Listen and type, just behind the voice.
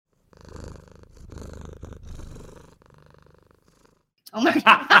Oh my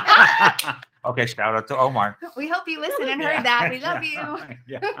God. Okay, shout out to Omar. We hope you listened and heard that. We love you.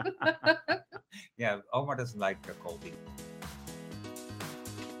 Yeah. Yeah, Omar doesn't like the cold beef.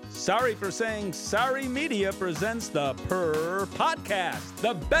 Sorry for saying sorry. Media presents the Purr Podcast,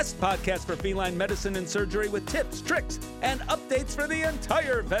 the best podcast for feline medicine and surgery with tips, tricks, and updates for the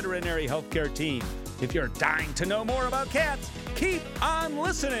entire veterinary healthcare team. If you're dying to know more about cats, keep on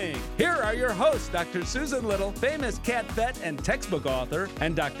listening. Here are your hosts, Dr. Susan Little, famous cat vet and textbook author,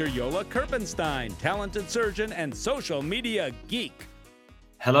 and Dr. Yola Kerpenstein, talented surgeon and social media geek.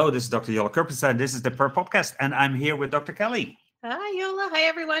 Hello, this is Dr. Yola Kerpenstein. This is the Purr Podcast, and I'm here with Dr. Kelly. Hi, Yola. Hi,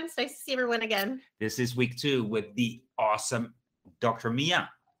 everyone. It's nice to see everyone again. This is week 2 with the awesome Dr. Mia.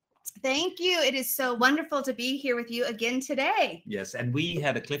 Thank you. It is so wonderful to be here with you again today. Yes, and we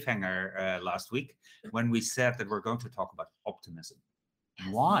had a cliffhanger last week when we said that we're going to talk about optimism.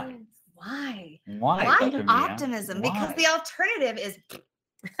 Why? Why? Why, Why Dr. Mia? optimism? Why? Because the alternative is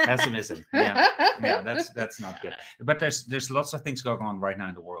Pessimism. Yeah, that's not good. But there's lots of things going on right now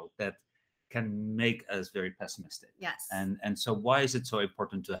in the world that can make us very pessimistic. Yes. And so why is it so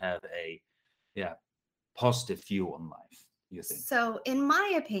important to have a positive view on life, you think? So in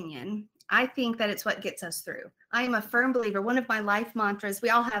my opinion, I think that it's what gets us through. I am a firm believer. One of my life mantras, we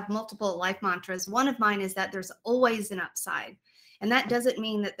all have multiple life mantras. One of mine is that there's always an upside. And that doesn't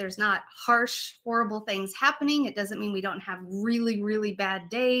mean that there's not harsh, horrible things happening. It doesn't mean we don't have really, really bad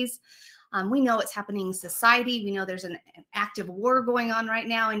days. We know what's happening in society. We know there's an active war going on right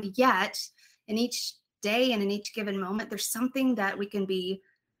now. And yet, in each day and in each given moment, there's something that we can be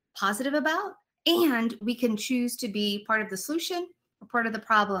positive about. And we can choose to be part of the solution or part of the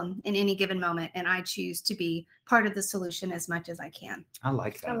problem in any given moment. And I choose to be part of the solution as much as I can. I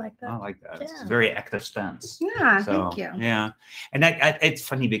like that. I like that. I like that. It's Yeah. a very active stance. Yeah, So, thank you. Yeah, and it's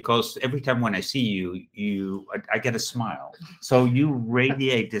funny because every time when I see you, I get a smile. So you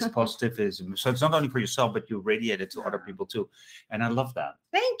radiate this positivism. So it's not only for yourself, but you radiate it to other people too, and I love that.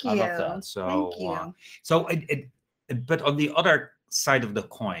 Thank you. I love that. So, Thank you. So but on the other side of the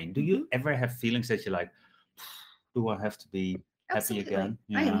coin, do you ever have feelings that you're like, do I have to be happy Absolutely. again?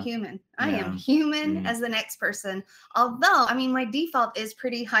 I am Yeah. human. I Yeah. am human Mm. as the next person. Although, I mean, my default is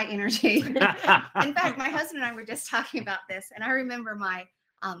pretty high energy. In fact, my husband and I were just talking about this, and I remember my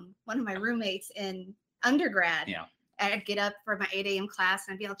one of my roommates in undergrad. Yeah. I'd get up for my 8 a.m. class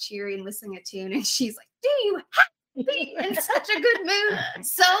and I'd be all cheery and whistling a tune, and she's like, "Do you have to be in such a good mood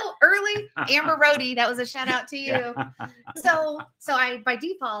so early?" Amber Rohde, that was a shout out to you. Yeah. So I by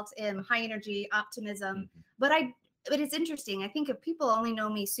default am high energy, optimism, but it's interesting. I think if people only know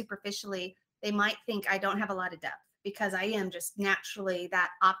me superficially, they might think I don't have a lot of depth because I am just naturally that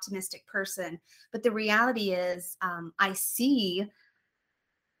optimistic person. But the reality is, I see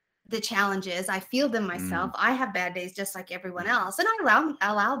the challenges. I feel them myself. I have bad days just like everyone else. And I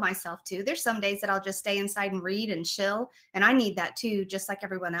allow myself to. There's some days that I'll just stay inside and read and chill. And I need that too, just like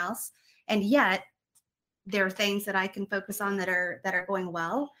everyone else. And yet there are things that I can focus on that are going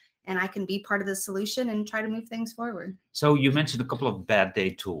well. And I can be part of the solution and try to move things forward. So you mentioned a couple of bad day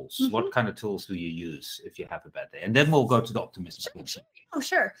tools. Mhm. What kind of tools do you use if you have a bad day? And then we'll go to the optimism. Oh,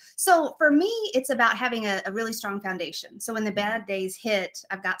 sure. So for me, it's about having a really strong foundation. So when the bad days hit,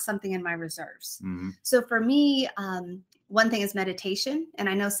 I've got something in my reserves. Mhm. So for me, one thing is meditation. And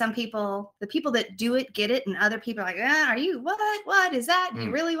I know some people, the people that do it, get it. And other people are like, are you, what is that? Do you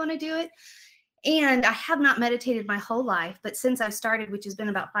really want to do it? And I have not meditated my whole life, but since I've started, which has been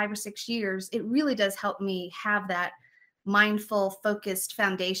about 5 or 6 years, it really does help me have that mindful, focused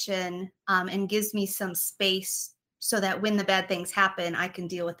foundation, and gives me some space so that when the bad things happen, I can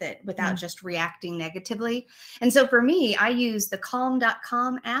deal with it without just reacting negatively. And so for me, I use the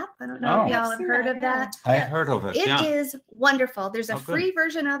calm.com app. I don't know if y'all have heard of that. I heard of it. It Yeah. is wonderful. There's a Oh, good. free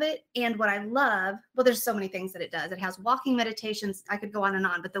version of it. And what I love, well, there's so many things that it does. It has walking meditations. I could go on and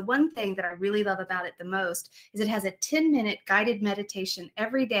on. But the one thing that I really love about it the most is it has a 10-minute guided meditation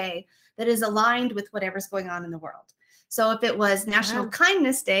every day that is aligned with whatever's going on in the world. So if it was National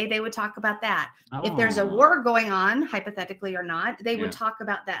Kindness Day, they would talk about that. If there's a Oh. war going on, hypothetically or not, they Yeah. would talk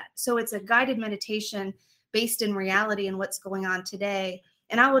about that. So it's a guided meditation based in reality and what's going on today.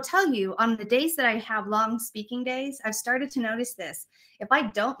 And I will tell you, on the days that I have long speaking days, I've started to notice this. If I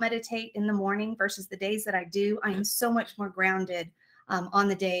don't meditate in the morning versus the days that I do, I am so much more grounded on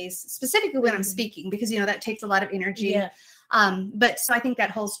the days, specifically when I'm speaking, because, you know, that takes a lot of energy. Yeah. But so I think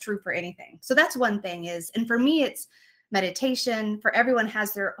that holds true for anything. So that's one thing is, and for me, it's meditation. For everyone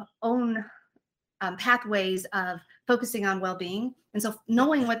has their own pathways of focusing on well-being. And so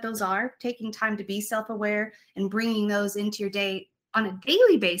knowing what those are, taking time to be self-aware and bringing those into your day on a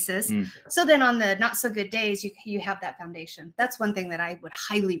daily basis. Mm. So then on the not so good days, you have that foundation. That's one thing that I would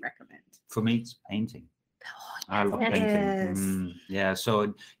highly recommend. For me, it's painting. Oh, I love it painting. is. Yeah,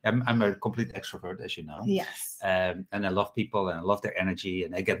 so I'm a complete extrovert, as you know. Yes. And I love people and I love their energy,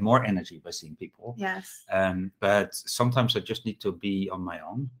 and I get more energy by seeing people. Yes. But sometimes I just need to be on my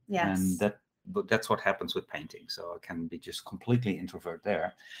own. Yes. And that's what happens with painting. So I can be just completely introvert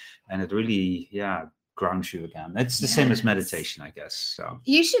there. And it really, grounds you again. It's the same as Yes. meditation, I guess. So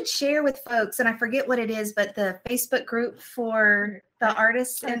You should share with folks, and I forget what it is, but the Facebook group for the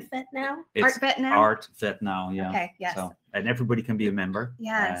artists and Art now. it's Art Vet Now. Art Vet Now, yeah. Okay. Yes. So, and everybody can be a member.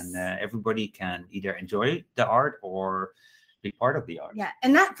 Yes. And everybody can either enjoy the art or be part of the art. Yeah,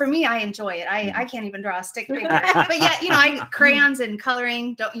 and that for me, I enjoy it. Mm-hmm. I can't even draw a stick figure, but yet I crayons and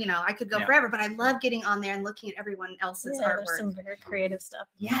coloring. I could go Yeah. forever. But I love getting on there and looking at everyone else's Yeah, there's artwork. some very creative stuff.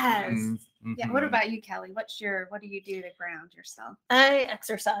 Yes. Mm-hmm. Yeah. What about you, Kelly? What do you do to ground yourself? I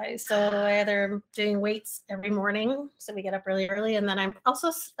exercise, so I either doing weights every morning, so we get up really early, and then I'm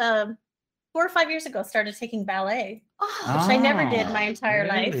also 4 or 5 years ago started taking ballet, Oh, which I never did my entire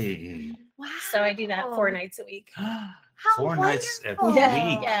life. Really? wow. So I do that 4 nights a week. How 4 nights a wonderful.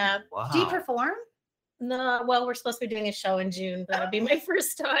 week. Yeah. Wow. Do you perform? No, well, we're supposed to be doing a show in June, but it'll be my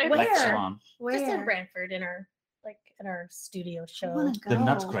first time. Where? Like Swan. Just in Where? Brantford in our studio I show. wanna The go.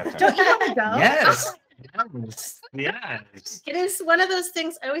 Nutcracker. Don't you want to go? Yes. Yes. It is one of those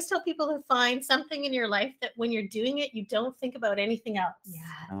things. I always tell people to find something in your life that when you're doing it, you don't think about anything else.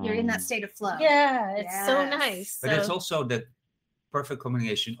 Yeah. You're in that state of flow. Yeah, it's so Yes. nice. But it's So- also the perfect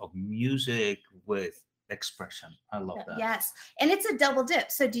combination of music with expression. I love that. Yes. And it's a double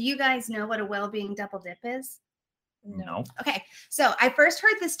dip. So do you guys know what a well-being double dip is? No. Okay, so I first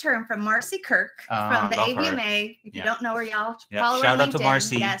heard this term from Marcy Kirk from the love her. AVMA. If you Yeah. don't know her, y'all Yeah. follow her Shout on out to LinkedIn.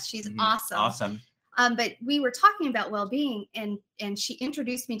 Marcy. Yes, she's Mhm. awesome. Awesome. But we were talking about well-being, and she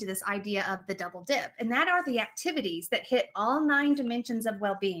introduced me to this idea of the double dip, and that are the activities that hit all 9 dimensions of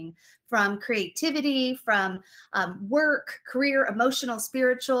well-being, from creativity, from work, career, emotional,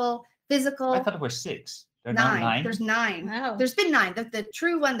 spiritual, physical. I thought it was 6. They're not 9. There's 9. Wow. There's been 9. The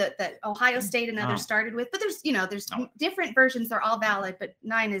true one that Ohio State and others Oh. started with, but there's Oh. different versions. They're all valid, but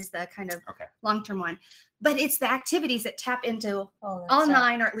 9 is the kind of Okay. long-term one. But it's the activities that tap into Oh, that's all right.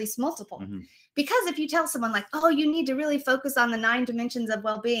 9 or at least multiple. Mhm. Because if you tell someone like, oh, you need to really focus on the 9 dimensions of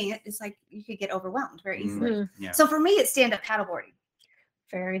well-being, it's like you could get overwhelmed very easily. Mhm. Yeah. So for me, it's stand-up paddleboarding.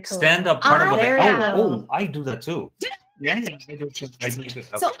 Very cool. Stand up part of I- it. There you Oh, I do that too. Yeah, I do too. I do too.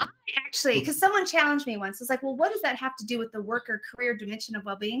 So Okay. I actually, because someone challenged me once, it's like, well, what does that have to do with the work or career dimension of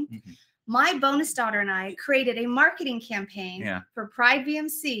well-being? Mhm. My bonus daughter and I created a marketing campaign Yeah. for Pride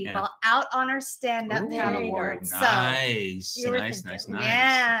VMC Yeah. while out on our stand-up Ooh, paddleboard. So nice, You were nice, thinking. nice, nice.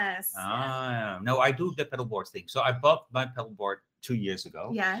 yes, Ah, no, I do the pedalboard thing. So I bought my pedalboard 2 years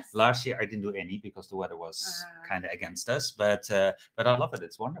ago. yes. Last year I didn't do any because the weather was Ah. kind of against us, but I love it.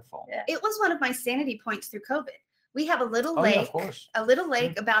 It's wonderful. Yeah. It was one of my sanity points through COVID. We have a little Oh, yeah, lake, of course.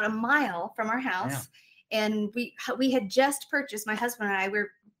 about a mile from our house, and we had just purchased. My husband and I,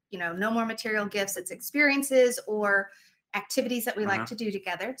 we're no more material gifts. It's experiences or activities that we like Uh-huh. to do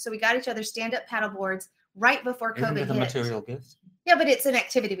together. So we got each other stand-up paddle boards right before Isn't COVID it a hit. material gift? Yeah, but it's an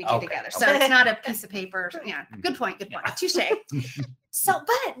activity we do Okay, together. So okay. it's not a piece of paper. Yeah, good point. Good point. Touche. So,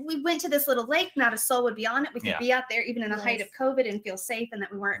 but we went to this little lake. Not a soul would be on it. We could Yeah. be out there even in the height of Nice. COVID and feel safe, and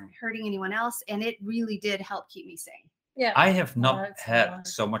that we weren't hurting anyone else. And it really did help keep me sane. Yeah. I have not that's had fun.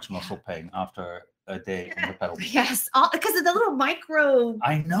 so much muscle pain after a day on the pedal. Yes, because of the little micro.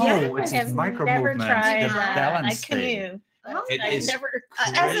 I know Yeah, it's I a have micro never movement, tried the that. balance I thing. canoe. Oh, It I is never.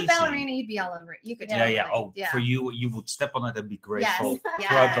 as crazy. a ballerina, you'd be all over it. You could. Yeah, yeah. totally- Oh, yeah. for you would step on it and be grateful Yes,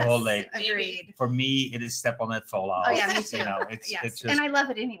 throughout the whole yes, lake. Agreed. For me, it is step on it, fall off. Oh yeah, me too. You know, it's Yes, just and I love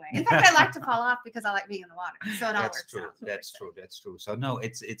it anyway. In fact, I like to fall off because I like being in the water. So it all that's works true. out. That's true. That's true. So no,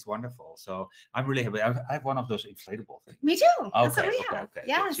 it's wonderful. So I'm really happy. I have one of those inflatable things. Me too. That's what Okay, we okay, have. okay,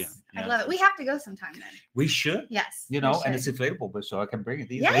 Yes, gotcha. I Yeah. love it. We have to go sometime then. We should, Yes. you we know, and it's should. inflatable, but so I can bring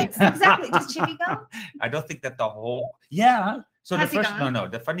it easily. Yes, exactly. Does Chippy go? I don't think that the whole So Has the he first gone? no.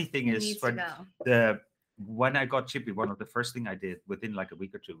 The funny thing He is needs for to go. when I got Chippy, one of the first thing I did within like a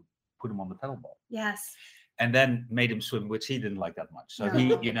week or two, put him on the pedal ball. Yes. And then made him swim, which he didn't like that much. So No. he,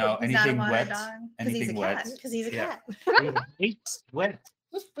 you know, He's not a anything water wet, dog, 'cause he's a anything wet. cat. Because he's a Yeah. cat. He hates wet.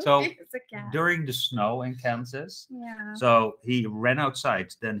 So He's a cat. during the snow in Kansas, Yeah. so he ran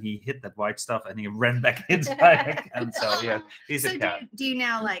outside, then he hit that white stuff and he ran back inside again. So yeah, he's So a do cat. you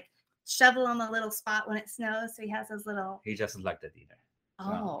now like shovel him a little spot when it snows so he has those little? He doesn't like that either.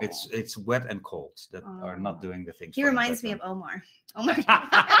 Oh. It's wet and cold that are not Oh. doing the things. He for them, reminds but, me of Omar. Omar.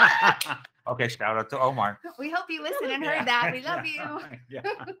 Okay, shout out to Omar. We hope you listened and heard Yeah. that. We love you.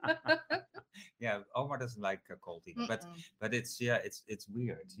 Yeah. Yeah, Omar doesn't like cold either, Mm-mm. but it's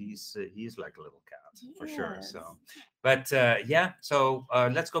weird. He's like a little cat for sure. Yes. So, but yeah. So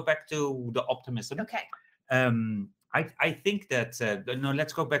let's go back to the optimism. Okay. I think that no.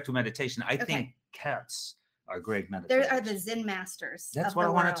 Let's go back to meditation. I Okay. think cats are great meditators. There are the Zen masters. That's of what I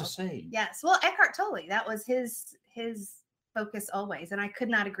the wanted to world. say. Yes. Well, Eckhart Tolle, that was his focus always. And I could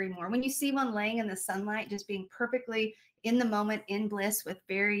not agree more. When you see one laying in the sunlight, just being perfectly in the moment, in bliss, with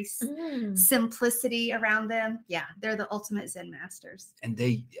very simplicity around them. Yeah, they're the ultimate Zen masters. And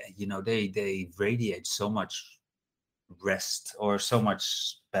they, they radiate so much rest or so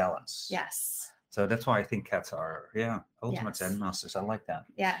much balance. Yes. So that's why I think cats are, ultimate Yes. Zen masters. I like that.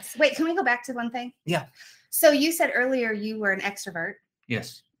 Yes. Wait, can we go back to one thing? Yeah. So you said earlier you were an extrovert.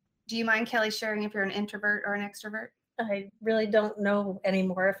 Yes. Do you mind, Kelly, sharing if you're an introvert or an extrovert? I really don't know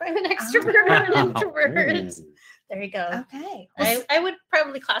anymore if I'm an extrovert or an introvert. Ooh. There you go. Okay. I would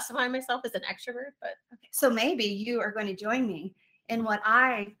probably classify myself as an extrovert, but So maybe you are going to join me in what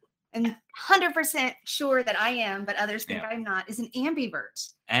I am 100% sure that I am, but others think Yeah. I'm not, is an ambivert.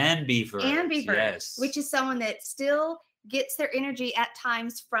 Ambivert. Ambivert, Yes. which is someone that still gets their energy at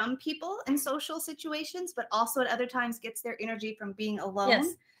times from people in social situations, but also at other times gets their energy from being alone.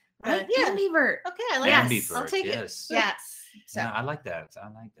 yes. Right? Yeah. Ambivert. Okay, I like Yes. that. Ambivert. I'll take it. Yes. Yes. So, Yeah, I like that. I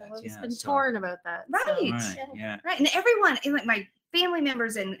like that. I've always Yeah. been so- torn about that. so, Right. Right. yeah. Yeah. right. And everyone, and like my family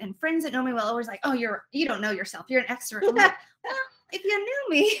members and friends that know me well, always like, oh, you don't know yourself. You're an extrovert. I'm like, well, if you knew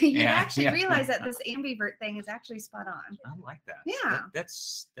me, you'd Yeah, actually yeah. realize that this ambivert thing is actually spot on. I like that. Yeah.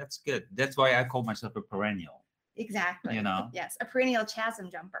 That's good. That's why I call myself a perennial. Exactly. You know? Yes. A perennial chasm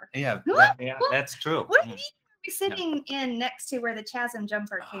jumper. Yeah. What? Yeah. What? That's true. What Yeah. are you sitting in next to where the chasm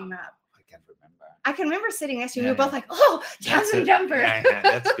jumper came up? I can't remember. I can remember sitting next to you. Yeah, We were both yeah. like, oh, That's chasm it. jumper. Yeah,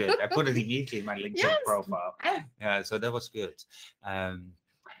 that's good. I put it immediately in my LinkedIn Yes. profile. Yeah. Yeah, so that was good.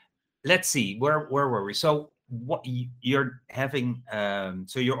 Let's see, where were we? So what you're having?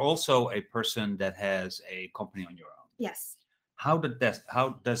 So you're also a person that has a company on your own. Yes. How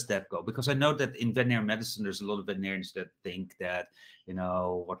does that go? Because I know that in veterinary medicine, there's a lot of veterinarians that think that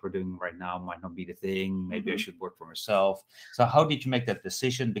what we're doing right now might not be the thing. Maybe I should work for myself. So how did you make that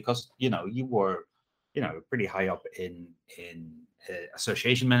decision? Because you were pretty high up in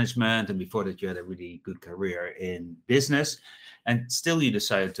association management, and before that you had a really good career in business, and still you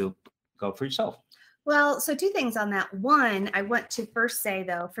decided to go for yourself. Well, so two things on that. One, I want to first say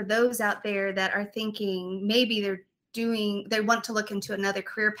though, for those out there that are thinking maybe they want to look into another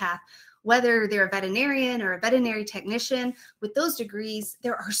career path, whether they're a veterinarian or a veterinary technician, with those degrees,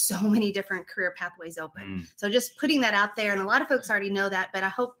 there are so many different career pathways open. So just putting that out there, and a lot of folks already know that, but I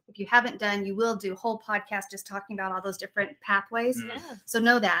hope if you haven't done, you will do a whole podcast just talking about all those different pathways. Mm. Yeah. So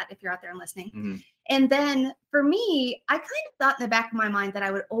know that if you're out there and listening. Mhm. And then for me, I kind of thought in the back of my mind that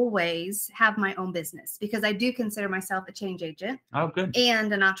I would always have my own business, because I do consider myself a change agent Oh, good.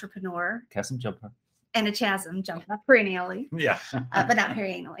 and an entrepreneur Chasm jumper. and a chasm jumper perennially, Yeah. but not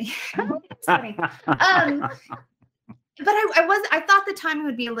perianally. It's funny. But I thought the timing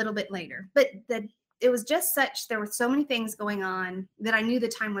would be a little bit later, but it was just there were so many things going on that I knew the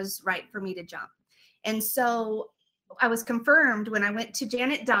time was right for me to jump. And so I was confirmed when I went to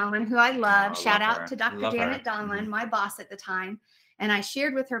Janet Donlin, who I love. Oh, Shout love out her. to Dr. Love her. Janet Donlin, my boss at the time. And I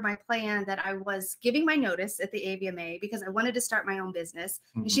shared with her my plan that I was giving my notice at the AVMA because I wanted to start my own business.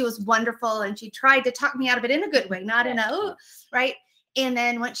 Mhm. And she was wonderful. And she tried to talk me out of it in a good way, not in a, oh, right. And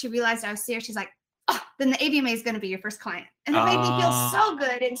then once she realized I was serious, she's like, oh, then the AVMA is going to be your first client. And it made me feel so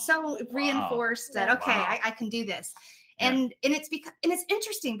good and so reinforced that, okay, Wow. I can do this. Yeah. And it's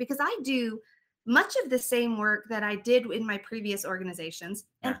interesting because I do much of the same work that I did in my previous organizations.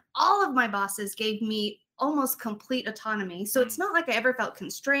 And all of my bosses gave me almost complete autonomy. So it's not like I ever felt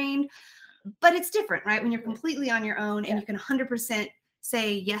constrained, but it's different, right? When you're completely on your own and you can 100%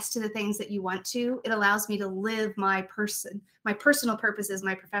 say yes to the things that you want to, it allows me to live my personal purposes,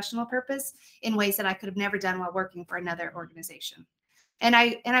 my professional purpose in ways that I could have never done while working for another organization. And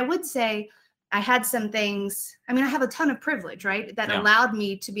I would say I had some things, I have a ton of privilege, right? That allowed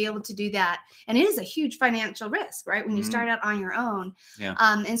me to be able to do that. And it is a huge financial risk, right? When you start out on your own. Yeah.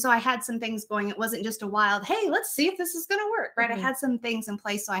 And so I had some things going. It wasn't just a wild, hey, let's see if this is going to work, right? Mhm. I had some things in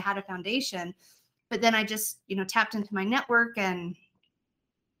place. So I had a foundation, but then I just, tapped into my network and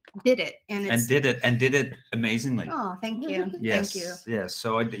did it. And did it amazingly. Oh, thank you. Yes. Thank you. Yes.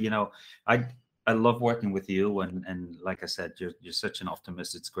 So I love working with you, and like I said, you're such an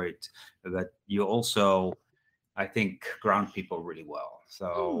optimist. It's great, but you also, I think, ground people really well.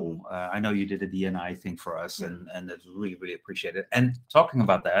 So I know you did a DNI thing for us, and it's really, really appreciated. And talking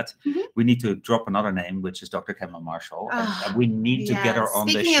about that, we need to drop another name, which is Dr. Kemba Marshall. And we need to get her on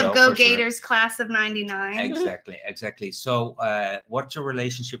this show. Speaking of Go Gators, class of '99. Exactly. So what's your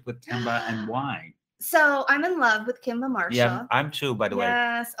relationship with Kemba and why? So I'm in love with Kemba Marshall. Yeah, I'm too, by the way.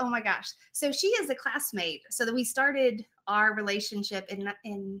 Yes. Oh my gosh. So she is a classmate. So that we started our relationship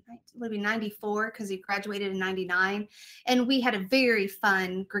in maybe 94 because we graduated in 99. And we had a very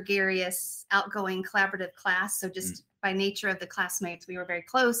fun, gregarious, outgoing, collaborative class. So just by nature of the classmates, we were very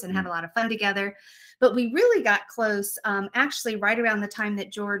close and had a lot of fun together. But we really got close actually right around the time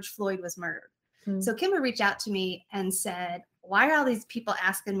that George Floyd was murdered. So Kemba reached out to me and said, why are all these people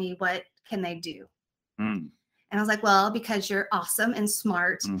asking me what can they do? And I was like, well, because you're awesome and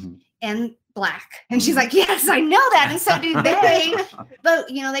smart and Black. And she's like, yes, I know that. And so do they. But,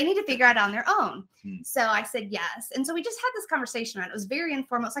 you know, they need to figure it out on their own. So I said, yes. And so we just had this conversation on it. It was very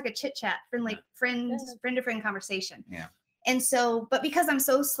informal. It's like a chit chat, friend to friend conversation. Yeah. And so, but because I'm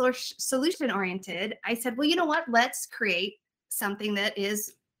so solution oriented, I said, well, you know what? Let's create something that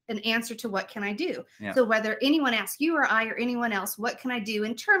is an answer to what can I do? Yeah. So whether anyone asks you or I or anyone else, what can I do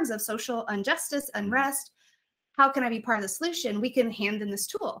in terms of social injustice, unrest? How can I be part of the solution? We can hand them this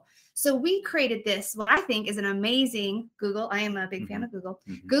tool. So we created this, what I think is an amazing Google. I am a big fan of Google.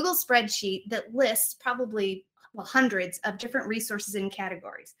 Google spreadsheet that lists probably hundreds of different resources in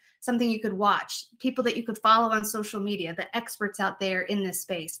categories. Something you could watch, people that you could follow on social media, the experts out there in this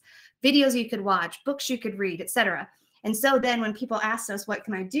space, videos you could watch, books you could read, etc. And so then when people asked us, what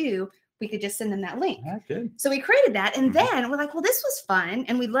can I do? We could just send them that link. Good. So we created that. And then we're like, well, this was fun.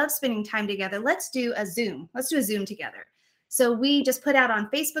 And we love spending time together. Let's do a Zoom. Let's do a Zoom together. So we just put out on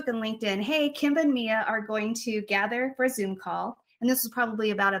Facebook and LinkedIn, hey, Kemba and Mia are going to gather for a Zoom call. And this was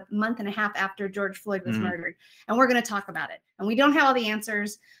probably about a month and a half after George Floyd was murdered. And we're going to talk about it. And we don't have all the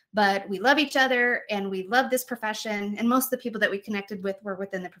answers, but we love each other and we love this profession. And most of the people that we connected with were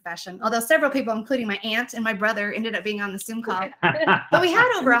within the profession. Although several people, including my aunt and my brother, ended up being on the Zoom call. But we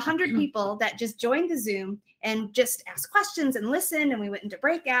had over 100 people that just joined the Zoom and just asked questions and listened. And we went into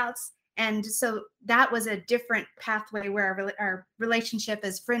breakouts. And so that was a different pathway where our relationship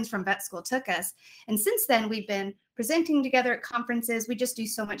as friends from vet school took us. And since then, we've been presenting together at conferences. We just do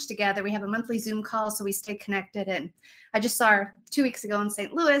so much together. We have a monthly Zoom call, so we stay connected. And I just saw her 2 weeks ago in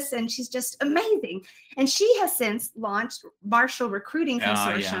St. Louis, and she's just amazing. And she has since launched Marshall Recruiting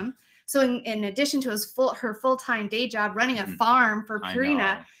Consortium. So in addition to her full-time day job running a farm for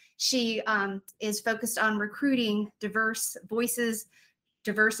Purina, she is focused on recruiting diverse voices,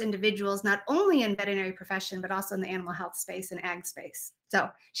 diverse individuals, not only in veterinary profession, but also in the animal health space and ag space. So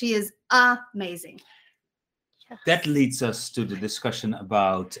she is amazing. That leads us to the discussion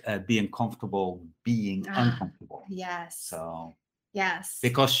about being comfortable, being uncomfortable. Yes. So, yes.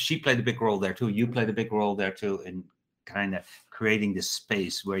 Because she played a big role there too. You played a big role there too in kind of creating this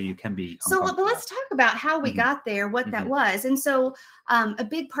space where you can be uncomfortable. So let's talk about how we got there, what that was. And so a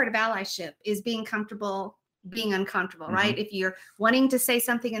big part of allyship is being comfortable being uncomfortable, right? If you're wanting to say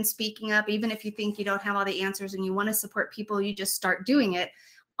something and speaking up, even if you think you don't have all the answers and you want to support people, you just start doing it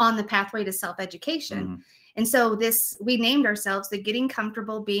on the pathway to self-education. And so we named ourselves the Getting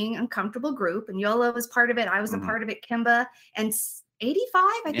Comfortable Being Uncomfortable group. And Yola was part of it. I was a part of it, Kemba. And 85,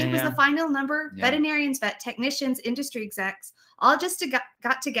 I think was the final number. Veterinarians, vet technicians, industry execs, all just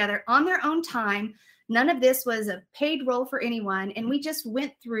got together on their own time. None of this was a paid role for anyone. And we just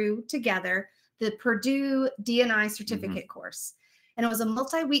went through together the Purdue DNI certificate course. And it was a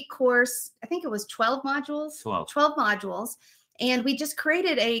multi-week course. I think it was 12 modules. 12 modules. And we just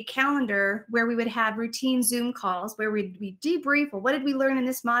created a calendar where we would have routine Zoom calls where we'd debrief, well, what did we learn in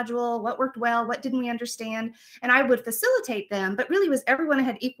this module? What worked well? What didn't we understand? And I would facilitate them, but really was everyone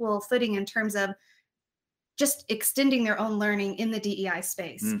had equal footing in terms of just extending their own learning in the DEI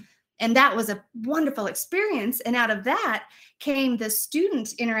space. And that was a wonderful experience. And out of that came the student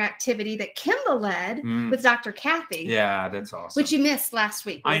interactivity that Kemba led with Dr. Kathy. Yeah, that's awesome. Which you missed last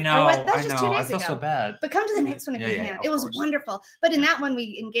week. I know. That was just 2 days ago. I feel so bad. But come to the next one if you can. It was wonderful. But in that one,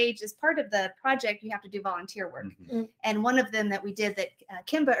 we engaged as part of the project, you have to do volunteer work. And one of them that we did that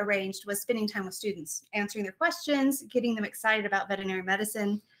Kemba arranged was spending time with students, answering their questions, getting them excited about veterinary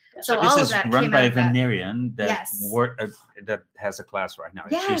medicine. So all this of that is run came by out a of that. veterinarian that that has a class right now.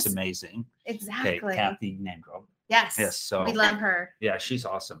 She's amazing. Exactly. Okay, Kathy name drop. Yes. Yes. So we love her. Yeah, she's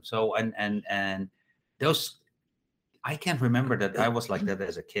awesome. So and those, I can't remember that I was like that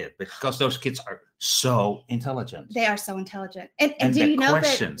as a kid because those kids are so intelligent. They are so intelligent. And do you know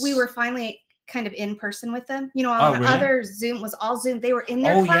that we were finally kind of in person with them. You know, Oh, on the really? other Zoom was all Zoom. They were in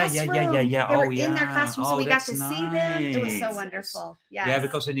their Oh, yeah, classroom. yeah. They Oh, were in their yeah. classroom, so Oh, we got that's to see them. It was so nice. wonderful. Yes. Yeah,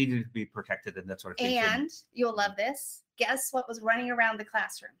 because they needed to be protected and that sort of thing. And you'll love this. Guess what was running around the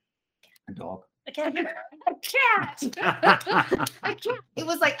classroom? A dog. Again, A cat. A cat. It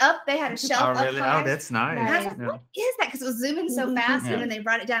was like up. They had a shelf Oh, up really? high. Oh, that's nice. And I was like, Yeah. what is that? Because it was zooming so fast, Yeah. and then they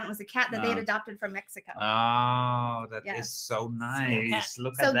brought it down. It was a cat that they had Oh. adopted from Mexico. Oh, that is Yeah. so nice.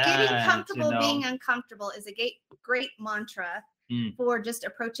 Look So at that. getting comfortable you know. being uncomfortable is a great mantra Mm. for just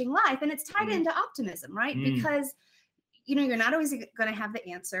approaching life. And it's tied Mm. into optimism, right? Mm. Because, you know, you're not always going to have the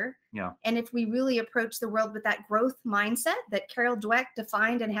answer. Yeah. And if we really approach the world with that growth mindset that Carol Dweck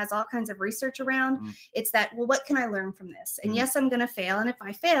defined and has all kinds of research around, Mm. it's that, well, what can I learn from this? And Mm. yes, I'm going to fail. And if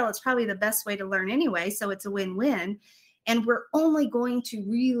I fail, it's probably the best way to learn anyway. So it's a win-win. And we're only going to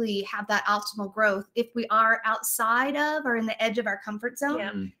really have that optimal growth if we are outside of or in the edge of our comfort zone.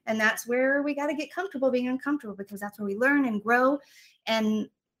 Yeah. Mm. And that's where we got to get comfortable being uncomfortable, because that's where we learn and grow and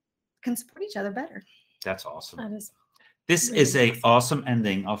can support each other better. That's awesome. that is This really is a awesome. awesome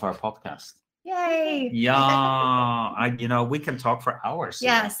ending of our podcast. Yay. Yeah, we can talk for hours. here.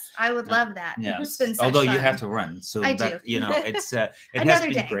 Yes, I would love that. It's Yes. been such Although you fun. have to run, so I that do. you know, it has Another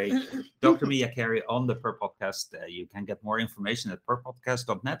been day. great. Dr. Mia Carey on the Per Podcast. You can get more information at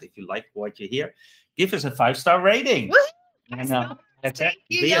perpodcast.net. If you like what you hear, give us a 5-star rating. Woo! And, that's it. Thank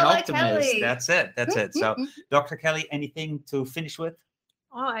you, Be an Yola optimist. Kelly. That's it. That's it. So, Dr. Kelly, anything to finish with?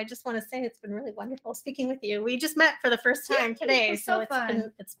 Oh, I just want to say it's been really wonderful speaking with you. We just met for the first Yeah, time today, it was so so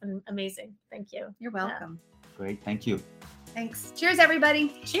fun. it's been amazing. Thank you. You're welcome. Great. Thank you. Thanks. Cheers, everybody.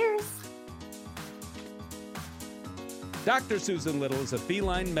 Cheers. Dr. Susan Little is a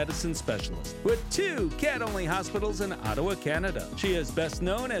feline medicine specialist with 2 cat-only hospitals in Ottawa, Canada. She is best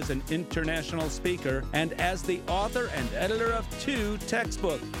known as an international speaker and as the author and editor of 2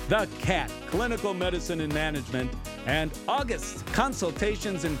 textbooks, The Cat, Clinical Medicine and Management, and August,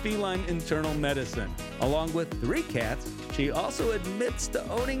 Consultations in Feline Internal Medicine. Along with 3 cats, she also admits to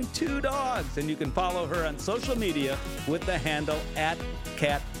owning 2 dogs, and you can follow her on social media with the handle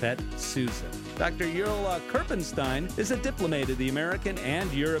 @CatPetSusan. Dr. Yola Kerpenstein is a diplomate of the American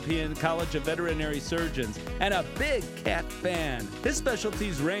and European College of Veterinary Surgeons and a big cat fan. His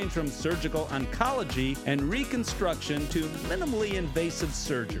specialties range from surgical oncology and reconstruction to minimally invasive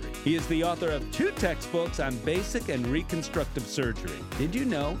surgery. He is the author of 2 textbooks on basic and reconstructive surgery. Did you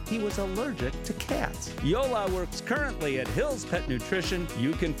know he was allergic to cats? Yola works currently at Hills Pet Nutrition.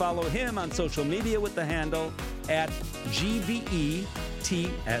 You can follow him on social media with the handle @GVETSX.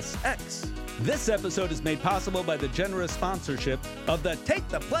 This episode is made possible by the generous sponsorship of the Take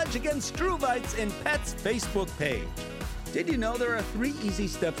the Pledge Against Struvites in Pets Facebook page. Did you know there are 3 easy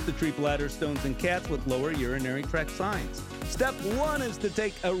steps to treat bladder stones in cats with lower urinary tract signs? Step 1 is to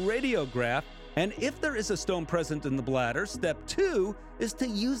take a radiograph, and if there is a stone present in the bladder, step 2 is to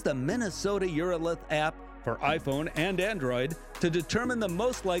use the Minnesota Urolith app for iPhone and Android to determine the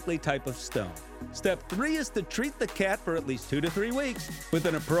most likely type of stone. Step 3 is to treat the cat for at least 2 to 3 weeks with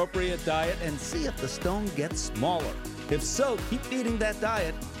an appropriate diet and see if the stone gets smaller. If so, keep feeding that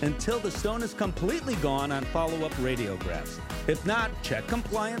diet until the stone is completely gone on follow-up radiographs. If not, check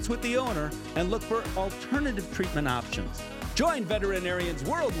compliance with the owner and look for alternative treatment options. Join veterinarians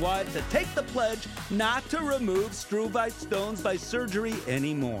worldwide to take the pledge not to remove struvite stones by surgery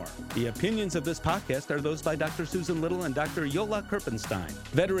anymore. The opinions of this podcast are those by Dr. Susan Little and Dr. Yola Kerpenstein.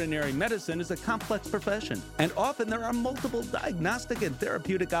 Veterinary medicine is a complex profession, and often there are multiple diagnostic and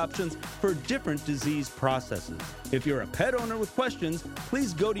therapeutic options for different disease processes. If you're a pet owner with questions,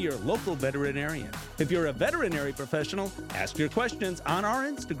 please go to your local veterinarian. If you're a veterinary professional, ask your questions on our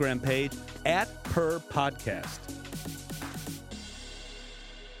Instagram page @PerPodcast.